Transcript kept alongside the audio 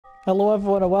Hello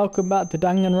everyone and welcome back to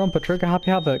Danganronpa Trigger Happy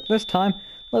Havoc. This time,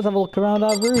 let's have a look around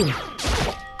our room.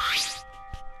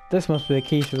 This must be the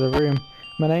key to the room.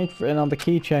 My name's written on the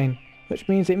keychain, which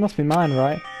means it must be mine,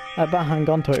 right? I better hang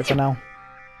on to it for now.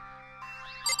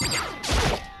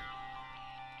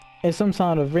 It's some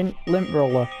kind of lint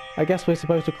roller. I guess we're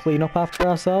supposed to clean up after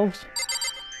ourselves.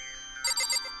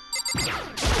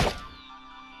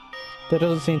 There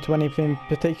doesn't seem to be anything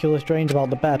particularly strange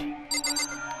about the bed.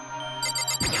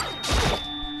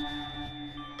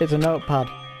 It's a notepad.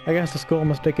 I guess the school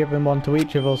must have given one to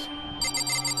each of us.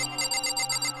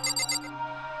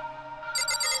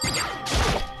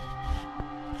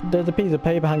 There's a piece of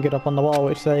paper hanging up on the wall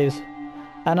which says,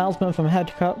 "Announcement from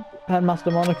Headmaster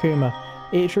Monokuma.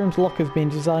 Each room's lock has been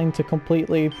designed to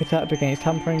completely protect against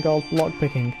tampering or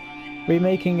lockpicking.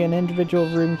 Remaking an individual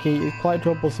room key is quite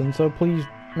troublesome, so please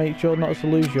make sure not to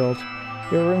lose yours.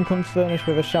 Your room comes furnished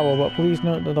with a shower, but please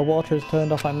note that the water is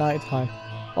turned off at night time.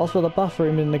 Also, the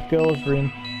bathroom in the girls' room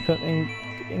can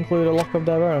include a lock of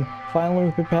their own. Finally,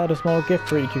 we prepared a small gift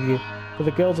for each of you. For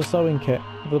the girls, a sewing kit.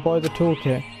 For the boys, a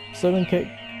toolkit. Sewing kit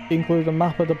includes a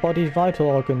map of the body's vital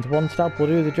organs. One stab will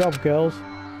do the job, girls.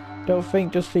 Don't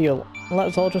think, just feel.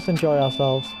 Let's all just enjoy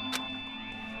ourselves."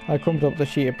 I crumpled up the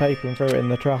sheet of paper and threw it in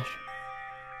the trash.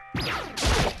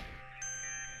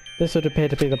 This would appear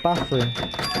to be the bathroom.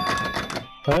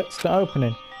 But it's not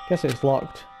opening. Guess it's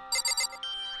locked.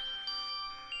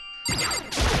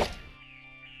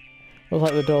 Looks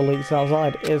like the door leads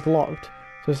outside. It is locked.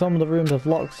 So some of the rooms have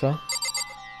locks, sir.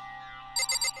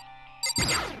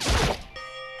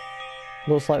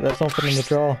 Looks like there's something in the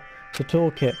drawer. It's a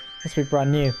toolkit. Must be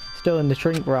brand new. Still in the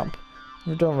shrink wrap.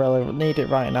 We don't really need it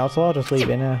right now, so I'll just leave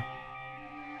it in here.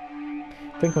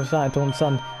 I think I'm starting to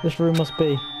understand. This room must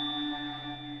be...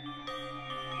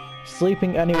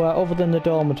 Sleeping anywhere other than the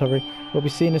dormitory will be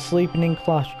seen as sleeping in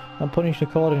class and punished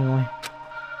accordingly.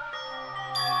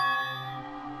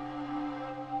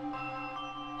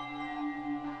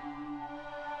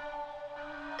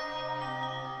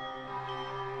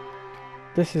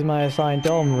 This is my assigned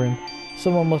dorm room.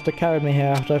 Someone must have carried me here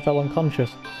after I fell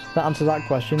unconscious. That answers that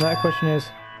question. That question is,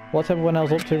 what's everyone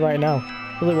else up to right now?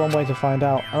 Only one way to find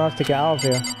out, and that's to get out of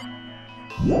here.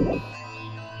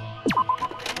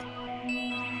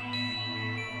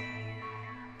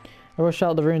 I rushed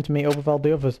out of the room to meet up with all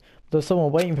the others, but there's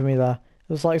someone waiting for me there.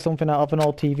 It was like something out of an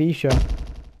old TV show.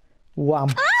 Wham!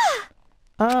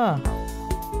 Ah!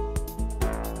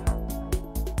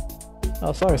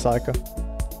 Oh, sorry, Sayaka.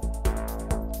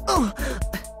 Oh,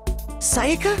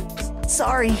 Sayaka?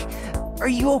 Sorry. Are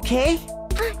you okay?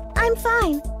 I'm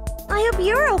fine. I hope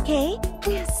you're okay.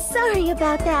 Sorry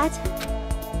about that.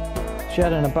 She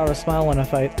had an embarrassed smile on her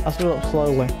face. I stood up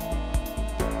slowly.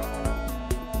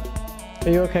 Are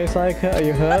you okay, Sayaka? Are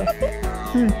you hurt?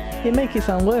 You make it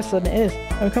sound worse than it is.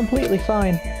 I'm completely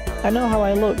fine. I know how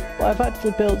I look, but I've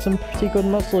actually built some pretty good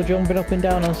muscle jumping up and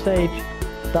down on stage.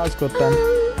 That's good then.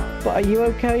 But are you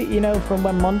okay, you know, from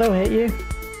when Mondo hit you?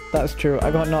 That's true,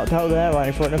 I got knocked out there right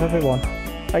in front of everyone.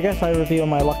 I guess I revealed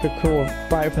my lack of cool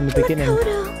right from the beginning.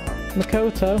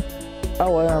 Makoto?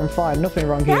 Oh, I'm fine, nothing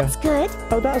wrong here. That's good.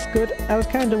 Oh, that's good. I was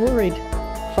kind of worried.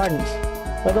 Thanks.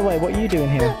 By the way, what are you doing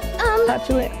here?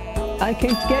 Actually, I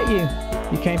came to get you.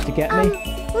 You came to get me?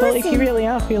 Well, if you really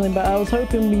are feeling better, I was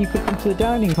hoping you could come to the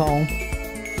dining hall.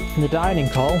 The dining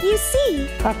hall? You see?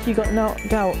 After you got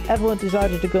knocked out, everyone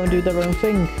decided to go and do their own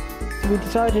thing. So we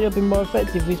decided it would be more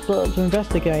effective if we split up to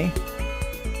investigate.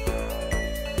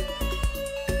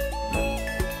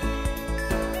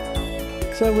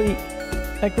 So we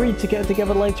agreed to get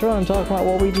together later on and talk about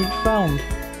what we'd each found.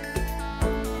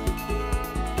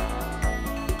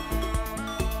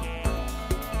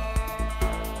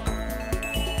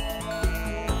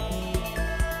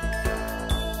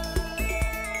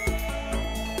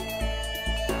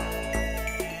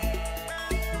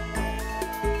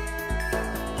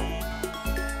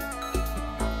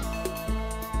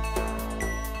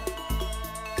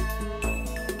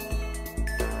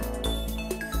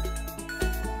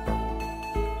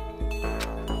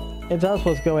 If that's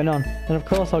what's going on, then of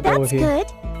course I'll go with you.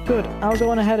 That's good. Good, I'll go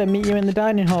on ahead and meet you in the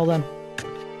dining hall then.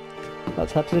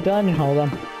 Let's head to the dining hall then.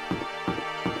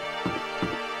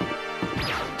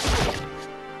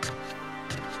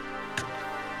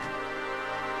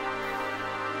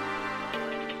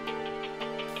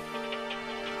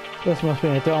 This must be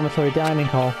a dormitory dining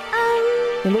hall.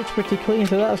 It looks pretty clean,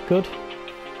 so that's good.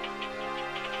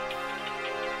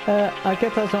 I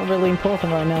guess that's not really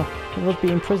important right now. With us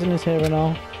being prisoners here and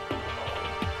all.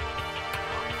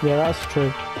 Yeah, that's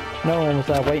true. No one was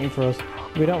there waiting for us.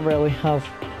 We don't really have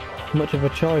much of a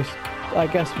choice. I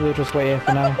guess we'll just wait here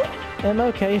for now.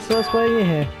 Okay, so let's wait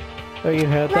here. Oh, you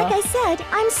heard Like that? I said,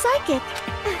 I'm psychic.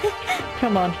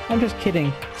 Come on, I'm just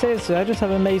kidding. Seriously, I just have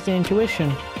amazing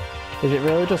intuition. Is it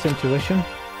really just intuition?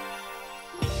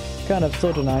 Kind of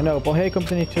sudden, I know, but here comes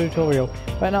the new tutorial.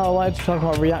 Right now, I'd like to talk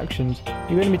about reactions.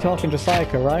 You're going to be talking to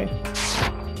Sayaka, right?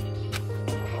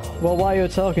 Well, while you're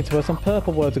talking to her, some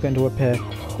purple words are going to appear.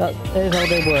 Here's how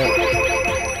they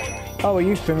work. Oh, are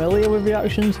you familiar with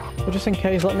reactions? Well, just in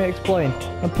case, let me explain.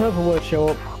 When purple words show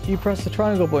up, you press the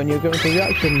triangle button, you go into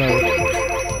reaction mode.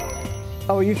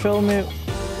 Oh, are you filming?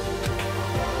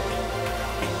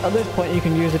 At this point, you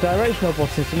can use the directional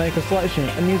buttons to make a selection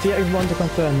and use the X button to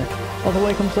confirm it. Also,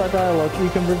 when it comes to that dialogue, you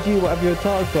can review whatever you're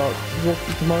talking about to look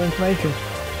for more information.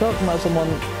 Talking about someone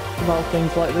about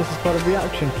things like this is part of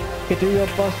reaction. You can do your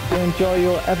best to enjoy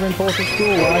your ever-important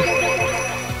school life.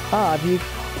 Ah, have you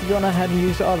gone ahead and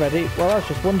used it already? Well, that's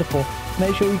just wonderful.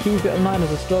 Make sure you keep it in mind as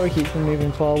the story keeps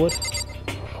moving forward.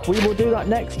 We will do that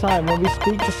next time when we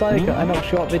speak to Sayaka. I know a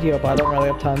short video, but I don't really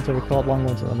have time to record long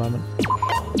ones at the moment.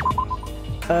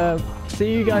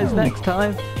 See you guys next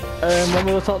time when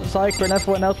we'll talk to Sayaka and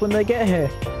everyone else when they get here.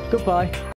 Goodbye.